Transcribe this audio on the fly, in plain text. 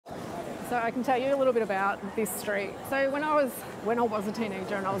So I can tell you a little bit about this street. So when I was a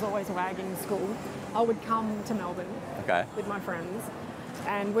teenager and I was always wagging school, I would come to Melbourne with my friends,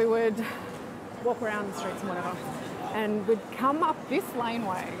 and we would walk around the streets and whatever, and we'd come up this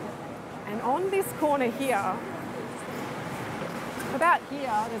laneway, and on this corner here, about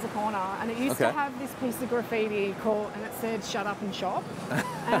here, there's a corner, and it used to have this piece of graffiti and it said "Shut up and shop,"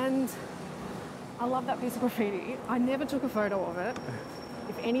 and I love that piece of graffiti. I never took a photo of it.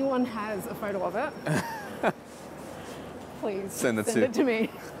 If anyone has a photo of it, please send it to me.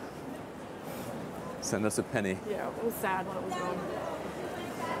 Send us a penny. Yeah, it was sad when it was gone.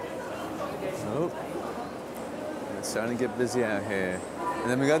 Oh, it's starting to get busy out here. And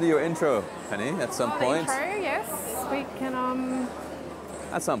then we got to your intro, Penny, at some point. Intro, yes. We can,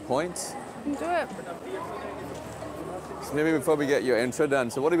 At some point. We can do it. So maybe before we get your intro done,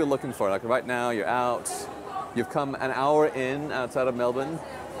 so what are we looking for? Like right now, you're out. You've come an hour in outside of Melbourne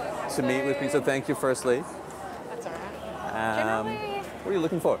to meet with me, so thank you firstly. That's all right. What are you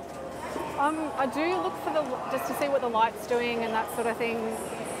looking for? I do look for just to see what the light's doing and that sort of thing.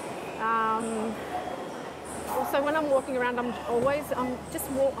 Also, when I'm walking around, I'm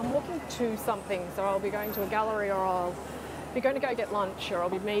walking to something. So I'll be going to a gallery, or I'll be going to go get lunch, or I'll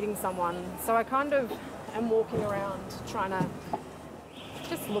be meeting someone. So I kind of am walking around,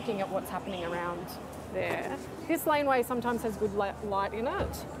 just looking at what's happening around there. This laneway sometimes has good light in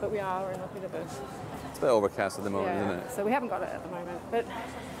it, but we are in a bit of a... It's a bit overcast at the moment, isn't it? So we haven't got it at the moment. But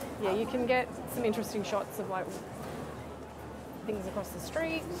yeah, you can get some interesting shots of like things across the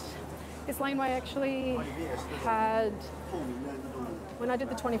street. This laneway actually had, when I did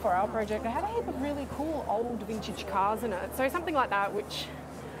the 24-hour project, I had a heap of really cool old vintage cars in it. So something like that, which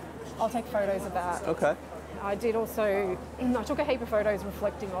I'll take photos of that. Okay. I did also, I took a heap of photos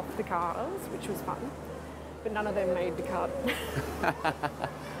reflecting off the cars, which was fun, but none of them made the cut.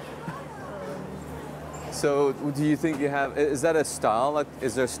 So do you think you have, is that a style? Like,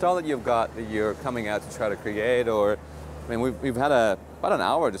 is there a style that you've got that you're coming out to try to create? Or, I mean, we've had about an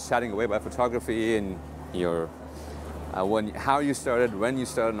hour just chatting away about photography and your, how you started, when you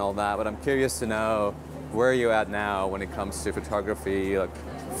started and all that, but I'm curious to know where you're at now when it comes to photography, like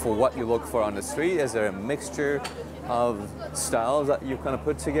for what you look for on the street. Is there a mixture of styles that you've kind of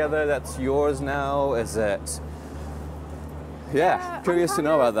put together that's yours now? Is it, curious to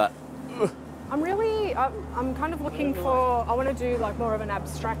know about that. I'm kind of looking for, I want to do like more of an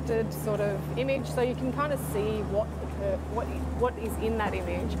abstracted sort of image, so you can kind of see what is in that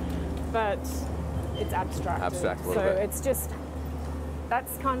image, but it's abstracted. So it's just,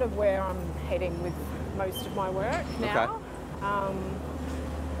 that's kind of where I'm heading with most of my work now. Okay.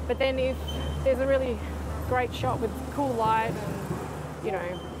 But then if there's a really great shot with cool light and, you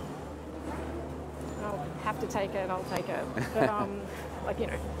know, I'll have to take it, I'll take it. But like, you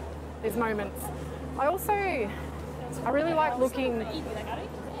know, there's moments. I really like looking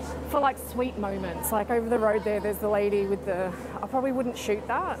for like sweet moments. Like over the road there's the lady with the, I probably wouldn't shoot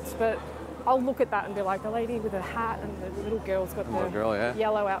that, but I'll look at that and be like, the lady with the hat and the little girl's got the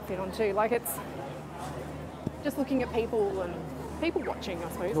yellow outfit on too. Like it's just looking at people and people watching, I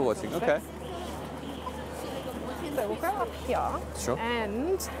suppose. People watching, okay. So we'll go up here. Sure.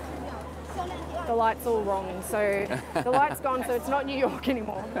 And the light's all wrong. So the light's gone, so it's not New York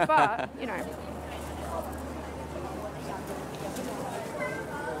anymore. But, you know.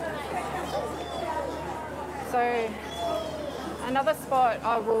 So another spot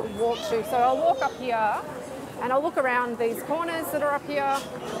I will walk to. So I'll walk up here and I'll look around these corners that are up here,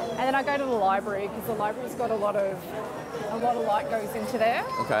 and then I go to the library because the library's got a lot of light goes into there.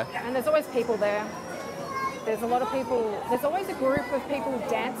 Okay. And there's always people there. There's a lot of people, there's always a group of people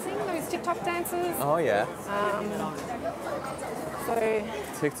dancing, those TikTok dancers. Oh yeah. So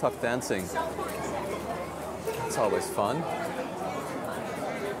TikTok dancing. It's always fun.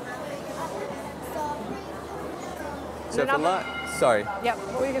 So if the light, sorry. Yep,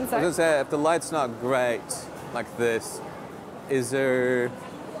 what were you going to say? I was going to say, if the light's not great like this, is there,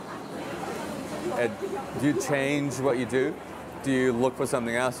 do you change what you do? Do you look for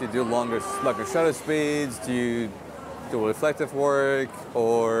something else? Do you do longer shutter speeds? Do you do reflective work,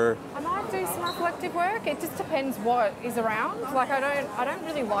 or? I might do some reflective work. It just depends what is around. Like I don't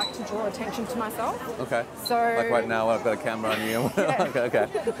really like to draw attention to myself. Okay. So like right now, I've got a camera on you. Yeah. Okay.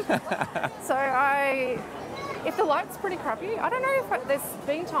 So if the light's pretty crappy, I don't know if there's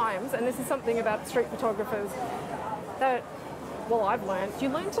been times, and this is something about street photographers that, well, I've learned, you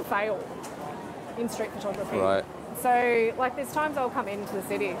learn to fail in street photography. Right. So, like, there's times I'll come into the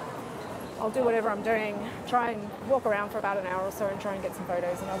city, I'll do whatever I'm doing, try and walk around for about an hour or so and try and get some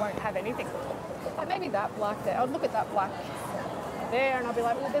photos, and I won't have anything. Like maybe that black there, I'll look at that black there and I'll be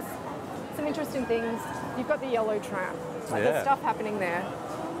like, well, some interesting things. You've got the yellow tram. Like there's stuff happening there.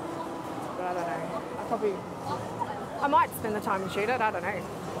 But I don't know. I might spend the time and shoot it. I don't know.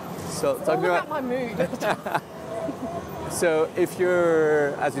 So talking about my mood at the time. So if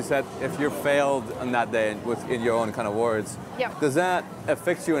you're, as you said, if you're failed on that day in your own kind of words, does that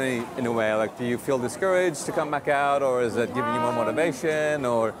affect you in a way? Like, do you feel discouraged to come back out, or is it giving you more motivation,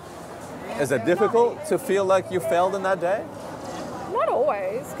 or is it difficult to feel like you failed on that day? Not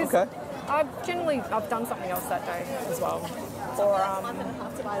always, because I've done something else that day as well.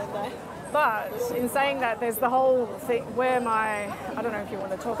 But in saying that, there's the whole thing where I don't know if you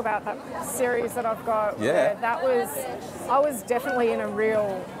want to talk about that series that I've got. Yeah. I was definitely in a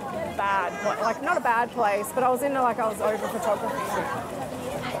real bad, like not a bad place, but I was over photography.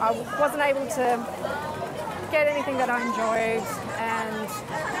 I wasn't able to get anything that I enjoyed, and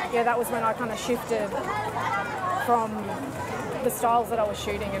that was when I kind of shifted from the styles that I was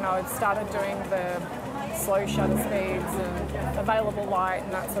shooting, and I started doing the slow shutter speeds and available light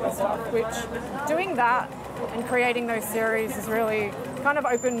and that sort of stuff, which doing that and creating those series has really kind of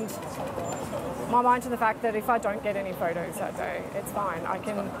opened my mind to the fact that if I don't get any photos that day, it's fine.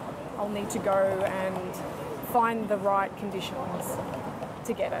 I'll need to go and find the right conditions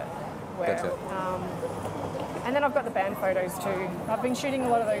to get it. And then I've got the band photos too. I've been shooting a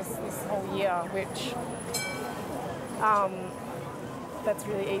lot of those this whole year, which that's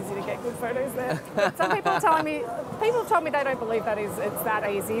really easy to get good photos there. But some people have told me they don't believe it's that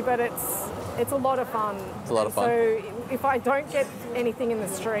easy, but it's a lot of fun. It's a lot of fun. So if I don't get anything in the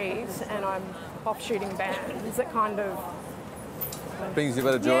street and I'm off shooting bands, it kind of brings you a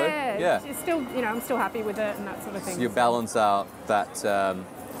bit of joy. Yeah. It's still, I'm still happy with it and that sort of thing. So you balance out that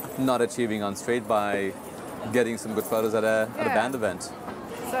not achieving on street by getting some good photos at a band event.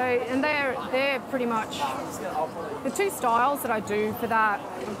 So, and they're pretty much the two styles that I do for that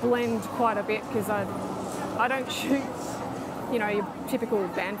blend quite a bit, because I don't shoot, your typical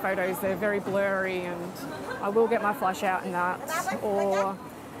band photos. They're very blurry, and I will get my flash out in that, or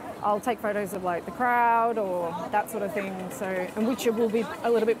I'll take photos of like the crowd or that sort of thing. So, and which it will be a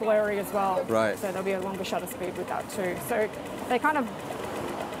little bit blurry as well. Right. So there'll be a longer shutter speed with that too. So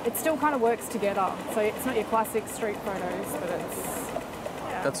it still kind of works together. So it's not your classic street photos, but it's.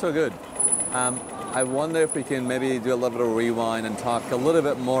 That's so good. I wonder if we can maybe do a little bit of rewind and talk a little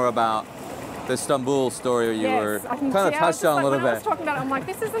bit more about the Istanbul story you were kind of touched on a little bit. I was talking about it, I'm like,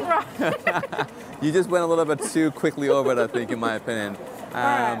 this isn't right. You just went a little bit too quickly over it, I think, in my opinion.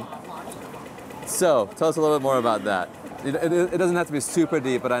 So, tell us a little bit more about that. It doesn't have to be super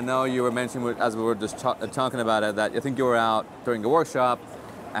deep, but I know you were mentioning, as we were just talking about it, that I think you were out during a workshop,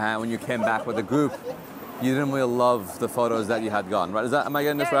 and when you came back with the group, you didn't really love the photos that you had gone, right? Am I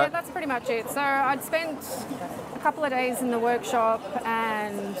getting this right? Yeah, that's pretty much it. So I'd spent a couple of days in the workshop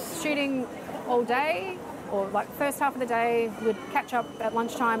and shooting all day, or like first half of the day, we'd catch up at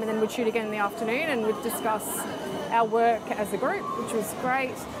lunchtime and then we'd shoot again in the afternoon and we'd discuss our work as a group, which was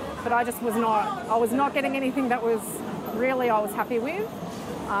great. But I was not getting anything that was really I was happy with.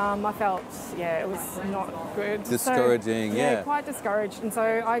 I felt, it was not good. Discouraging, so, quite discouraged. And so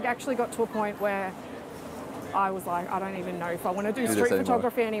I actually got to a point where I was like, I don't even know if I want to do street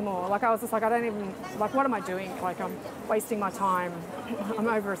photography anymore. Like, I was just like, I don't even, like, what am I doing? Like, I'm wasting my time. I'm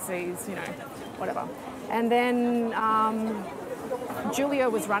overseas, whatever. And then Julia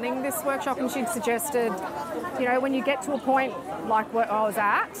was running this workshop, and she'd suggested, when you get to a point like where I was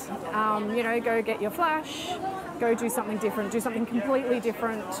at, go get your flash, go do something different, do something completely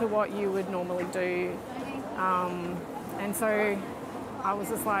different to what you would normally do. And so I was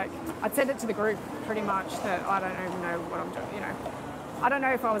just like, I'd said it to the group pretty much that I don't even know what I'm doing, I don't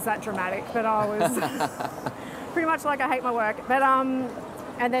know if I was that dramatic, but I was pretty much like I hate my work. But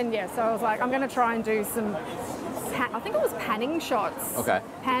and then so I was like, I'm going to try and do some, I think it was panning shots. Okay.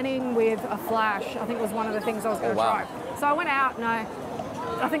 Panning with a flash, I think was one of the things I was going to try. So I went out and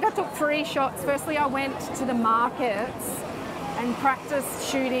I think I took 3 shots. Firstly, I went to the markets and practiced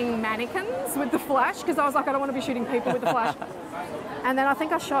shooting mannequins with the flash, because I was like, I don't want to be shooting people with the flash. And then I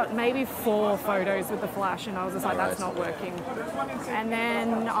think I shot maybe 4 photos with the flash, and I was just like, that's not working. And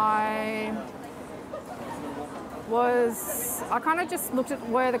then I kind of just looked at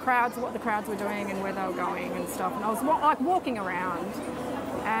what the crowds were doing and where they were going and stuff. And I was like walking around,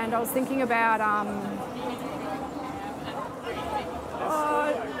 and I was thinking about,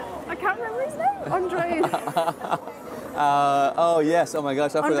 I can't remember his name. Andre. Oh yes, oh my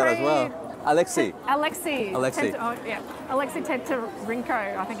gosh, I forgot as well. Alexei. Alexei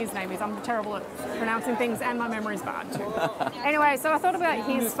Tentarenko, I think his name is. I'm terrible at pronouncing things, and my memory's bad too. Anyway, so I thought about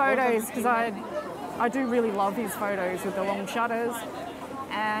his photos, because I do really love his photos with the long shutters,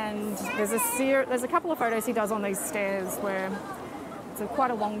 and there's a couple of photos he does on these stairs where it's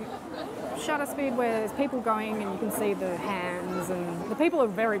quite a long shutter speed where there's people going and you can see the hands and the people are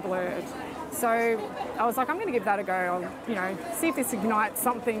very blurred. So I was like, I'm going to give that a go. I'll, see if this ignites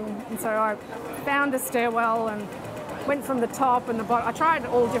something. And so I found a stairwell and went from the top and the bottom. I tried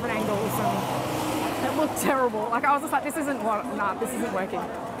all different angles and it looked terrible. Like I was just like, this isn't working.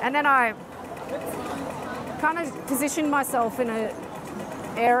 And then I kind of positioned myself in an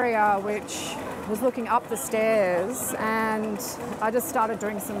area which was looking up the stairs, and I just started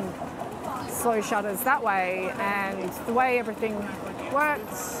doing some slow shutters that way, and the way everything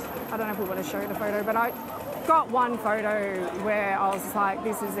worked, I don't know if we want to show the photo, but I got one photo where I was like,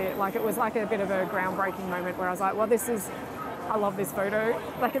 this is it. Like it was like a bit of a groundbreaking moment where I was like, well, I love this photo.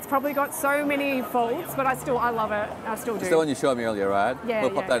 Like it's probably got so many faults, but I love it. I still do. It's the one you showed me earlier, right? Yeah.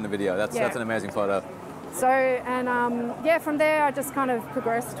 We'll pop that in the video. That's an amazing photo. So, and from there I just kind of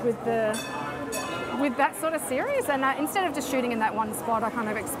progressed with that sort of series, and instead of just shooting in that one spot, I kind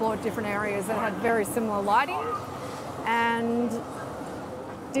of explored different areas that had very similar lighting and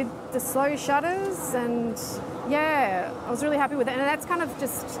did the slow shutters, and I was really happy with it. And that's kind of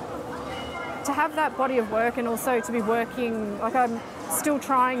just to have that body of work, and also to be working, like I'm still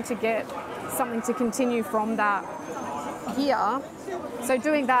trying to get something to continue from that here. So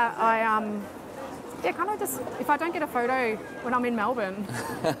doing that, I kind of just, if I don't get a photo when I'm in Melbourne,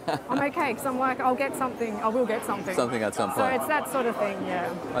 I'm okay, because I'm like, I will get something. Something at some point. So it's that sort of thing,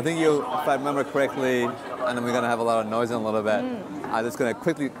 yeah. I think if I remember correctly, and then we're going to have a lot of noise in a little bit, I'm just going to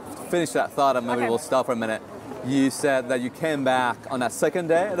quickly finish that thought and maybe we'll stop for a minute. You said that you came back on that second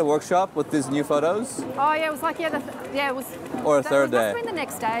day at the workshop with these new photos? Oh yeah, it was like, it was... Or a third day? It must have been the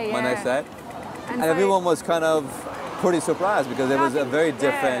next day, yeah. My next day? And so, everyone was kind of pretty surprised because it was a very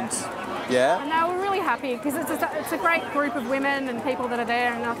different... Yeah? And they were really happy because it's a great group of women and people that are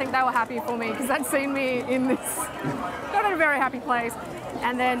there, and I think they were happy for me because they'd seen me in this, not in a very happy place.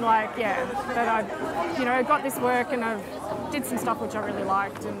 And then that I, got this work and I did some stuff which I really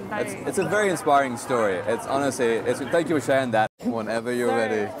liked. And it's a very inspiring story. It's honestly, thank you for sharing that whenever you're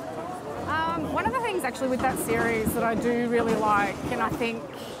ready. One of the things actually with that series that I do really like, and I think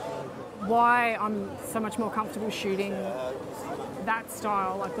why I'm so much more comfortable shooting that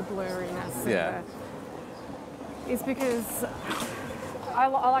style, like the blurriness, is because I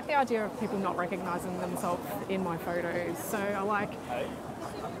like the idea of people not recognising themselves in my photos. So I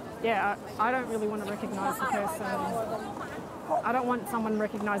don't really want to recognise the person. I don't want someone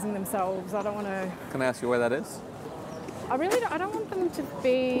recognising themselves. I don't want to... Can I ask you where that is? I don't want them to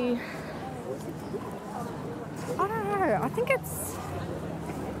be... I don't know. I think it's...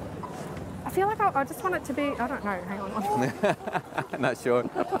 I feel like I just want it to be... I don't know. Hang on. Not sure.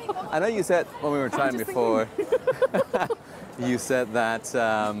 I know you said when we were chatting before, you said that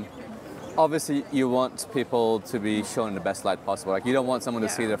obviously you want people to be shown in the best light possible. Like you don't want someone to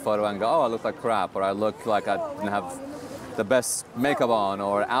see their photo and go, oh, I look like crap, or I look like I didn't have the best makeup on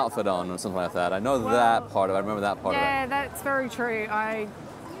or outfit on or something like that. I know that part of it. I remember that part of it. Yeah, that's very true.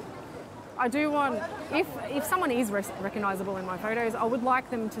 I do want, if someone is recognisable in my photos, I would like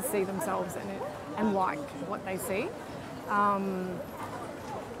them to see themselves in it and like what they see. So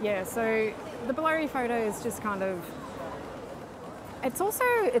the blurry photo is just kind of, it's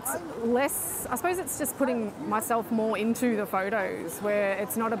less, I suppose it's just putting myself more into the photos where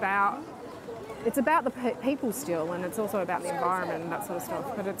it's not about, it's about the people still, and it's also about the environment and that sort of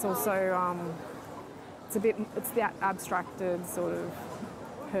stuff, but it's also, it's that abstracted sort of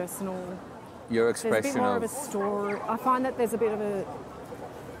personal. Your expression there's a bit more of a story. I find that there's a bit of a,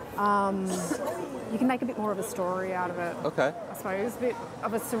 you can make a bit more of a story out of it. Okay. I suppose, a bit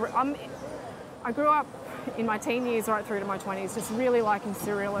of a, I grew up in my teen years right through to my 20s just really liking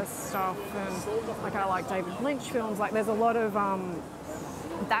surrealist stuff, and I like David Lynch films. Like there's a lot of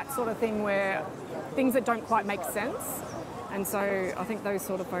that sort of thing where things that don't quite make sense, and so I think those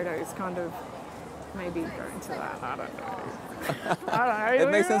sort of photos kind of maybe go into that. I don't know. It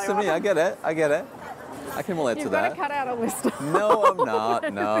makes sense to me. I get it. I can relate to that. You've got to cut out a list. No, I'm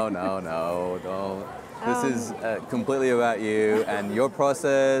not. No, don't. This is completely about you and your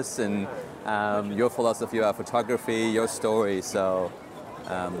process and your philosophy about photography, your story. So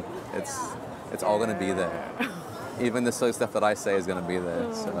it's all going to be there. Even the silly stuff that I say is going to be there.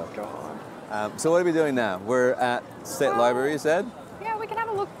 Oh, God. So what are we doing now? We're at State Library, you said? Yeah, we can have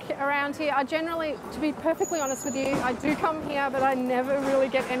a look around here. I generally, to be perfectly honest with you, I do come here, but I never really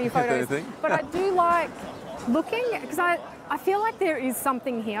get any photos. But I do like looking, because I feel like there is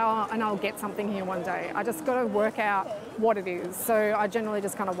something here, and I'll get something here one day. I just got to work out what it is. So I generally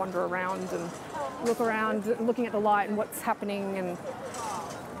just kind of wander around and look around, looking at the light and what's happening, and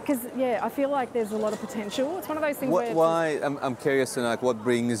because I feel like there's a lot of potential. It's one of those things where... Why? I'm curious to know, like, what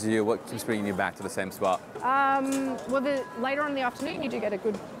keeps bringing you back to the same spot? Well, later on in the afternoon, you do get a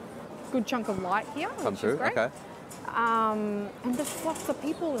good chunk of light here, which is great. Okay. And there's lots of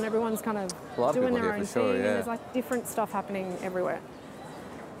people and everyone's kind of doing their own thing. And there's like different stuff happening everywhere.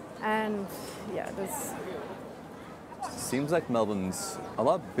 And there's... Seems like Melbourne's a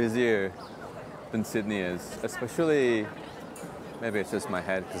lot busier than Sydney is, especially, maybe it's just my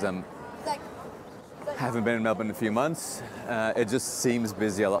head because haven't been in Melbourne in a few months. It just seems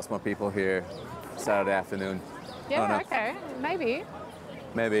busy, lots more people here Saturday afternoon. Yeah, okay, maybe.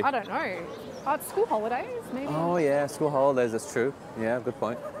 Maybe. I don't know. Oh, it's school holidays, maybe. Oh yeah, school holidays, that's true. Yeah, good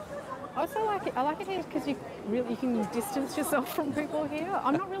point. I also like it here because you can distance yourself from people here.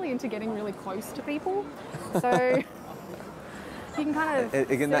 I'm not really into getting really close to people, so you can kind of...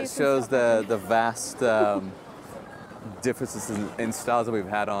 Again, that shows the vast differences in styles that we've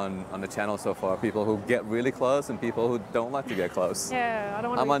had on the channel so far. People who get really close and people who don't like to get close. Yeah, I don't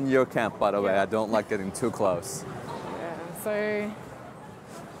want I'm on your camp, by the way. I don't like getting too close. Yeah, so...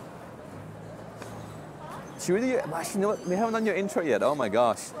 Should we do actually, you know what? We haven't done your intro yet. Oh my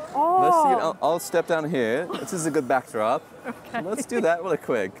gosh. Oh. Let's see it. I'll step down here. This is a good backdrop. Okay. Let's do that really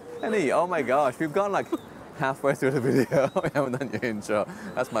quick. Penny, oh my gosh. We've gone like halfway through the video. We haven't done your intro.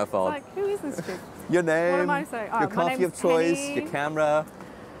 That's my fault. Like, who is this chick? Your name. What am I saying? Your coffee of choice. Penny. Your camera.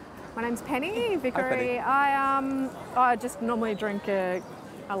 My name's Penny, Vickery. Hi, Penny. I just normally drink a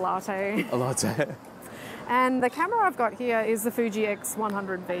latte. A latte. And the camera I've got here is the Fuji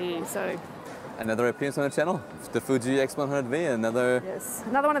X100V. So another appearance on the channel. The Fuji X100V, another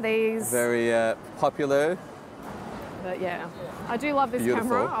one of these. Very popular. But yeah, I do love this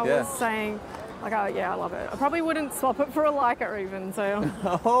camera. I was saying, like, I love it. I probably wouldn't swap it for a Leica even, so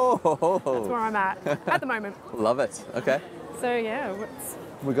that's where I'm at the moment. Love it. Okay. So yeah,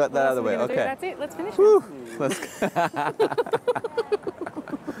 we got that out of the way. Okay. That's it. Let's finish.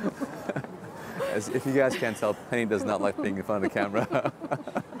 If you guys can't tell, Penny does not like being in front of the camera.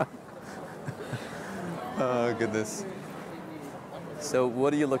 Oh goodness. So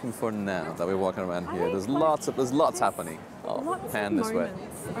what are you looking for now that we're walking around here? There's lots happening. Pan this way.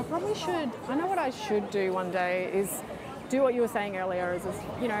 I probably should. I know what I should do one day is do what you were saying earlier, is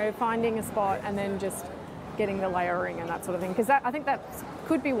finding a spot and then just getting the layering and that sort of thing. Because I think that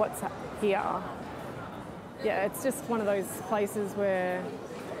could be what's here. Yeah, it's just one of those places where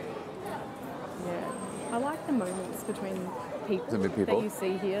I like the moments between people that you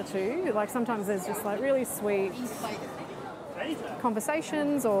see here too. Like sometimes there's just like really sweet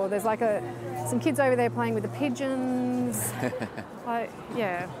conversations, or there's like some kids over there playing with the pigeons.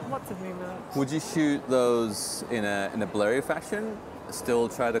 Lots of movement. Would you shoot those in a blurry fashion? Still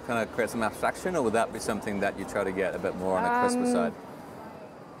try to kind of create some abstraction, or would that be something that you try to get a bit more on a crisper side?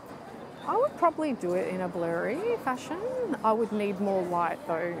 I would probably do it in a blurry fashion. I would need more light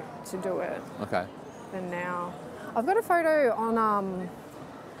though to do it. Okay. Than now. I've got a photo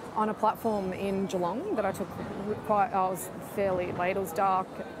on a platform in Geelong that I took I was fairly late. It was dark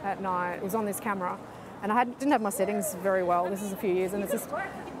at night. It was on this camera, and I didn't have my settings very well. This is a few years, and it's just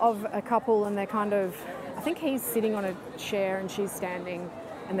of a couple, and they're kind of, I think he's sitting on a chair and she's standing,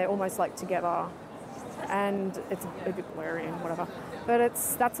 and they're almost like together, and it's a bit blurry and whatever. But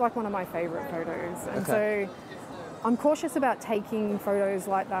that's like one of my favourite photos, and so I'm cautious about taking photos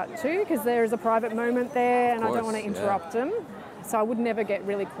like that too, because there is a private moment there, and I don't want to interrupt them. So I would never get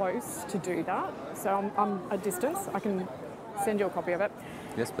really close to do that. So I'm a distance. I can send you a copy of it.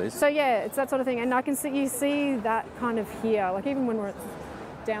 Yes, please. So yeah, it's that sort of thing, and I can see you see that kind of here. Like even when we're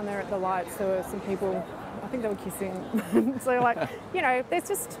down there at the lights, there were some people. I think they were kissing. So like, there's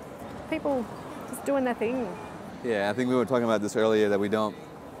just people just doing their thing. Yeah, I think we were talking about this earlier, that we don't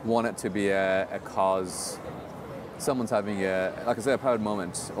want it to be a cause. Someone's having like I said, a proud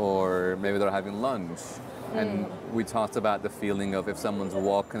moment, or maybe they're having lunch. And we talked about the feeling of if someone's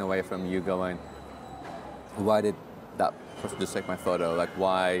walking away from you going, why did that person just take my photo? Like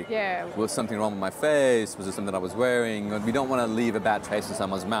why? Yeah. Was something wrong with my face? Was it something I was wearing? We don't want to leave a bad taste in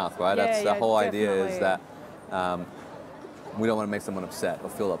someone's mouth, right? Yeah, That's the whole definitely. idea, is that we don't want to make someone upset or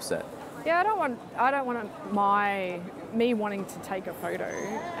feel upset. Yeah, I don't want me wanting to take a photo,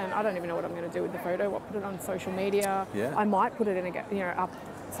 and I don't even know what I'm going to do with the photo. I'll put it on social media. Yeah. I might put it in up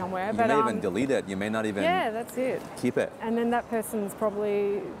somewhere. You but may even delete it. You may not even. Yeah, that's it. Keep it. And then that person's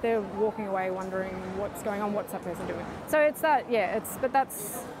they're walking away wondering what's going on. What's that person doing? So it's that. Yeah,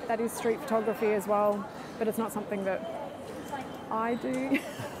 that is street photography as well, but it's not something that I do.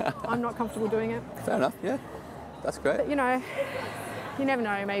 I'm not comfortable doing it. Fair enough. Yeah, that's great. But you never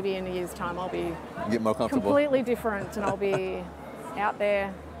know, maybe in a year's time I'll be get more comfortable. Completely different, and I'll be out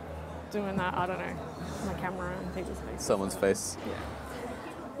there doing that. I don't know. My camera and people's faces. Someone's face.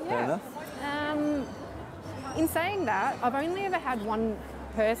 Yeah. Fair enough. In saying that, I've only ever had one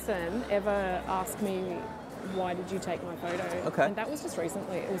person ever ask me, why did you take my photo? Okay. And that was just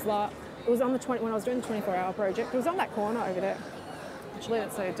recently. It was on when I was doing the 24-hour project. It was on that corner over there. Actually,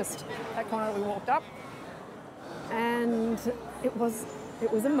 so just that corner that we walked up. And it was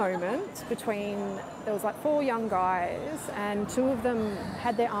a moment between, there was like 4 young guys and 2 of them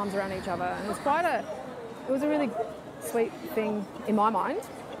had their arms around each other. And it was a really sweet thing in my mind.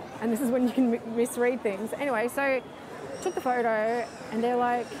 And this is when you can misread things. Anyway, so took the photo and they're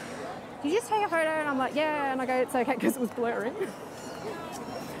like, did you just take a photo? And I'm like, yeah. And I go, it's okay, because it was blurry.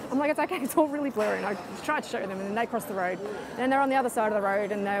 I'm like, it's okay, it's all really blurry. And I tried to show them and then they crossed the road. And they're on the other side of the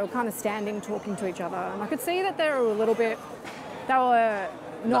road and they were kind of standing, talking to each other. And I could see that they were a little bit, they were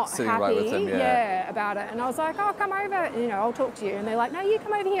not happy right with them, about it. And I was like, oh, come over, I'll talk to you. And they're like, no, you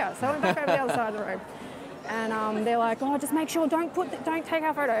come over here. So I went back over the other side of the road. And they're like, oh, just make sure, don't take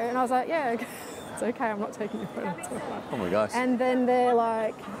our photo. And I was like, yeah, it's okay, I'm not taking your photo. Oh my gosh. And then they're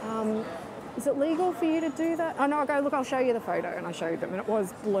like, is it legal for you to do that? Oh no, I go, look, I'll show you the photo. And I showed them and it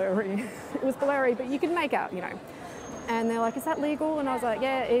was blurry. It was blurry, but you can make out, And they're like, is that legal? And I was like,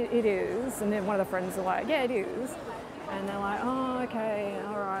 yeah, it is. And then one of the friends are like, yeah, it is. And they're like, oh, okay,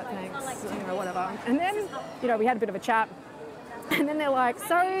 all right, thanks, whatever. And then, we had a bit of a chat. And then they're like,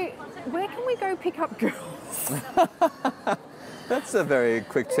 so where can we go pick up girls? That's a very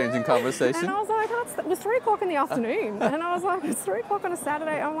quick change in conversation. And I was like, it was 3 o'clock in the afternoon. And I was like, it's 3 o'clock on a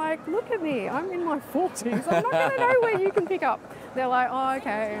Saturday. I'm like, look at me, I'm in my 40s. I'm not going to know where you can pick up. They're like, oh,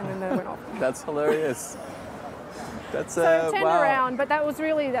 okay. And then they went off. That's hilarious. That's so it turned around, but that's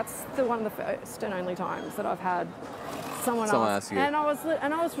one of the first and only times that I've had someone ask you. And I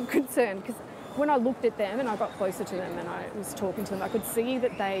was concerned because when I looked at them and I got closer to them and I was talking to them, I could see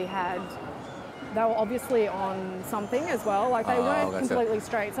that they were obviously on something as well. Like they weren't completely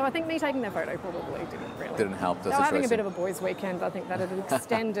straight. So I think me taking their photo probably didn't help the situation. They were having a bit of a boys' weekend. I think that had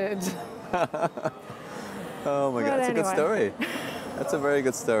extended. Oh my God, that's a good story. That's a very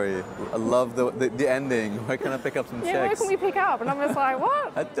good story. I love the ending. Where can I pick up some chicks? Yeah, where can we pick up? And I'm just like,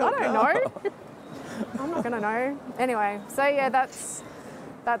 what? I don't know. I'm not going to know. Anyway, so yeah, that's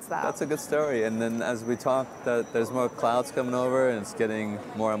that. That's a good story. And then as we talk, there's more clouds coming over and it's getting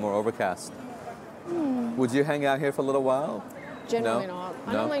more and more overcast. Would you hang out here for a little while? Generally not.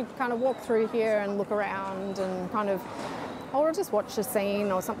 I normally kind of walk through here and look around and kind of, or just watch a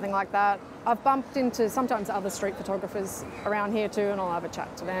scene or something like that. I've bumped into sometimes other street photographers around here too, and I'll have a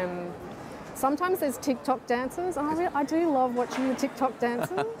chat to them. Sometimes there's TikTok dancers. I do love watching the TikTok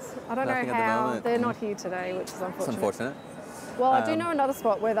dancers. I don't know how. They're not here today, which is unfortunate. It's unfortunate. Well, I do know another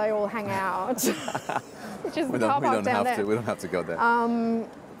spot where they all hang out, which is the car park down there. We don't have to go there.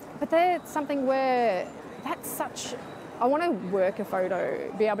 But there's something where I want to work a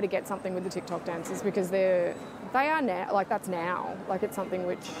photo, be able to get something with the TikTok dancers because they are now, like that's now. Like it's something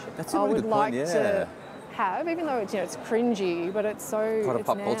which I would like to have, even though it's it's cringy, but it's so part of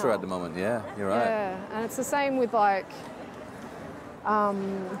pop culture at the moment. Yeah, you're right. Yeah, and it's the same with like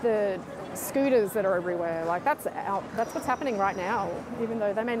the scooters that are everywhere. Like that's what's happening right now, even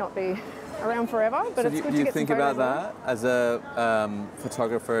though they may not be around forever. But it's good to get some photos. Do you think about that as a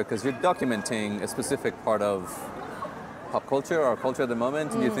photographer, because you're documenting a specific part of pop culture or culture at the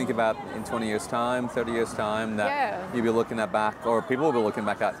moment, and you think about in 20 years time, 30 years time, that you'll be looking back, or people will be looking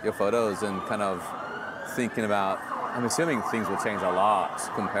back at your photos and kind of thinking about, I'm assuming things will change a lot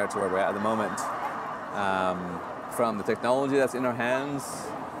compared to where we're at the moment. From the technology that's in our hands,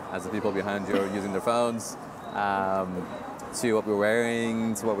 as the people behind you are using their phones, to what we're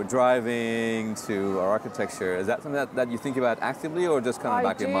wearing, to what we're driving, to our architecture. Is that something that you think about actively or just kind of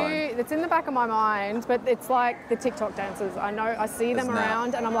back in mind? It's in the back of my mind, but it's like the TikTok dancers. I see them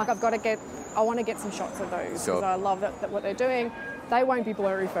around and I'm like, I want to get some shots of those because I love what they're doing. They won't be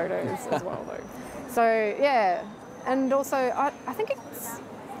blurry photos as well though. So yeah, and also I think it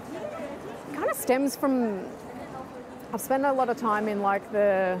kind of stems from, I've spent a lot of time in like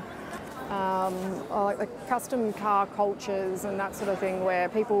the custom car cultures and that sort of thing, where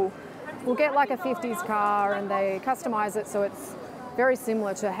people will get like a 50s car and they customize it so it's very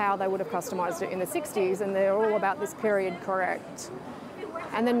similar to how they would have customized it in the 60s, and they're all about this period correct.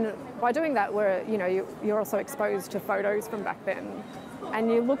 And then by doing that, you're also exposed to photos from back then. And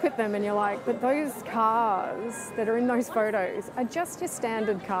you look at them and you're like, but those cars that are in those photos are just your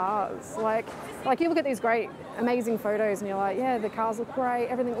standard cars. Like you look at these great, amazing photos and you're like, yeah, the cars look great,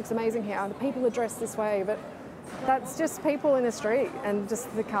 everything looks amazing here, the people are dressed this way, but that's just people in the street and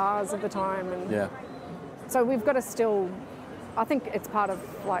just the cars of the time. And so we've got to still I think it's part of,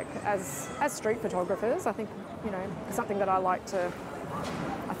 like, as street photographers, I think, you know, it's something that I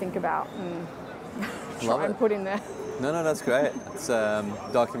think about and try and put in there. No, that's great. It's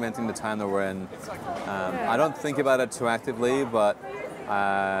documenting the time that we're in. I don't think about it too actively, but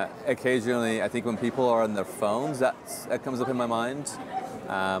occasionally I think when people are on their phones, that comes up in my mind.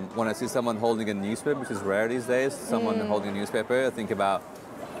 When I see someone holding a newspaper, which is rare these days, someone holding a newspaper, I think about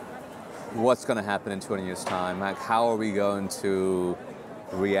what's going to happen in 20 years' time. Like, how are we going to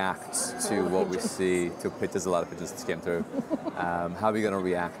react to what we see, to pictures, a lot of pictures that came through. How are we going to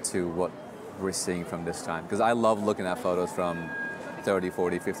react to what we're seeing from this time? Because I love looking at photos from 30,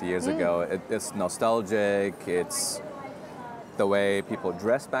 40, 50 years ago. It's nostalgic, it's the way people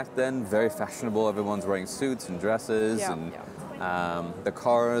dressed back then, very fashionable. Everyone's wearing suits and dresses, and the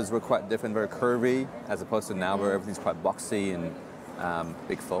cars were quite different, very curvy, as opposed to now where everything's quite boxy and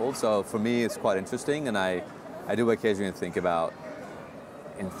big fold. So for me, it's quite interesting, and I do occasionally think about,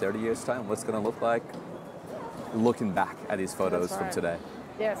 in 30 years' time, what's going to look like looking back at these photos from today.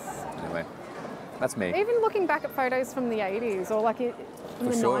 Yes. Anyway, that's me. Even looking back at photos from the 80s or like in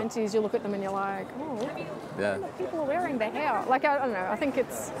the 90s, you look at them and you're like, oh, look, people are wearing their hair. Like, I don't know, I think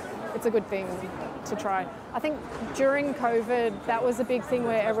it's a good thing to try. I think during COVID, that was a big thing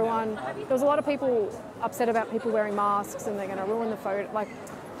where there was a lot of people upset about people wearing masks and they're going to ruin the photo. Like,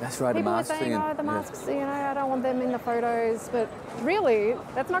 that's right, people were saying, oh, the masks, you know, I don't want them in the photos. But really,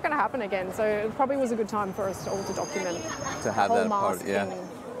 that's not going to happen again. So it probably was a good time for us all to document to have that part,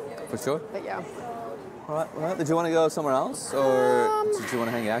 for sure. But yeah. All right, well, did you want to go somewhere else, or did you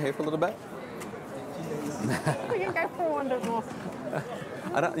want to hang out here for a little bit? We can go for a wander more.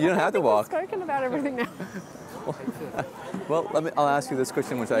 You don't have to walk. We've spoken about everything now. Well, I'll ask you this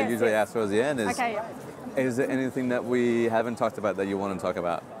question, which I usually ask towards the end. Is there anything that we haven't talked about that you want to talk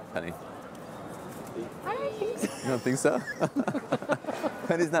about, Penny? I don't think so. You don't think so?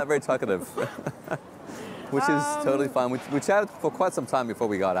 Penny's not very talkative, which is totally fine. We chatted for quite some time before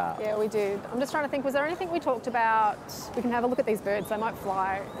we got out. Yeah, we did. I'm just trying to think, was there anything we talked about? We can have a look at these birds. They might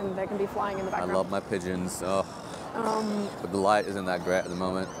fly, and they can be flying in the background. I love my pigeons. Oh. But the light isn't that great at the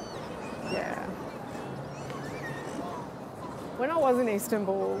moment. Yeah. When I was in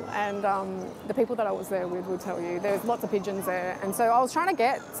Istanbul, and the people that I was there with will tell you, there's lots of pigeons there. And so I was trying to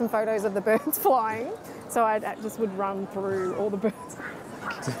get some photos of the birds flying. So I just would run through all the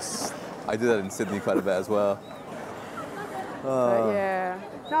birds. I do that in Sydney quite a bit as well. But yeah.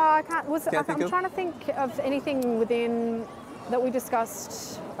 No, I can't. I'm trying to think of anything within that we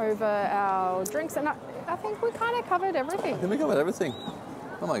discussed over our drinks. And I think we kind of covered everything. I think we covered everything.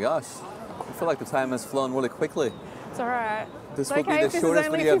 Oh my gosh. I feel like the time has flown really quickly. It's all right. This will be the shortest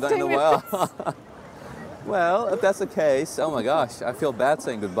video I've done in a while. Well, if that's the case, oh my gosh, I feel bad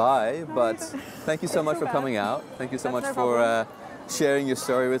saying goodbye, but thank you so much for coming out. Thank you so much for sharing your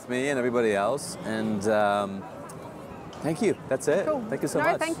story with me and everybody else. And thank you. That's it. Cool. Thank you so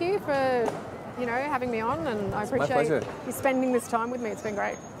much. Thank you for having me on, and I appreciate you spending this time with me. It's been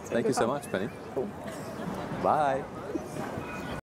great. Thank you so much, Penny. Cool. Bye.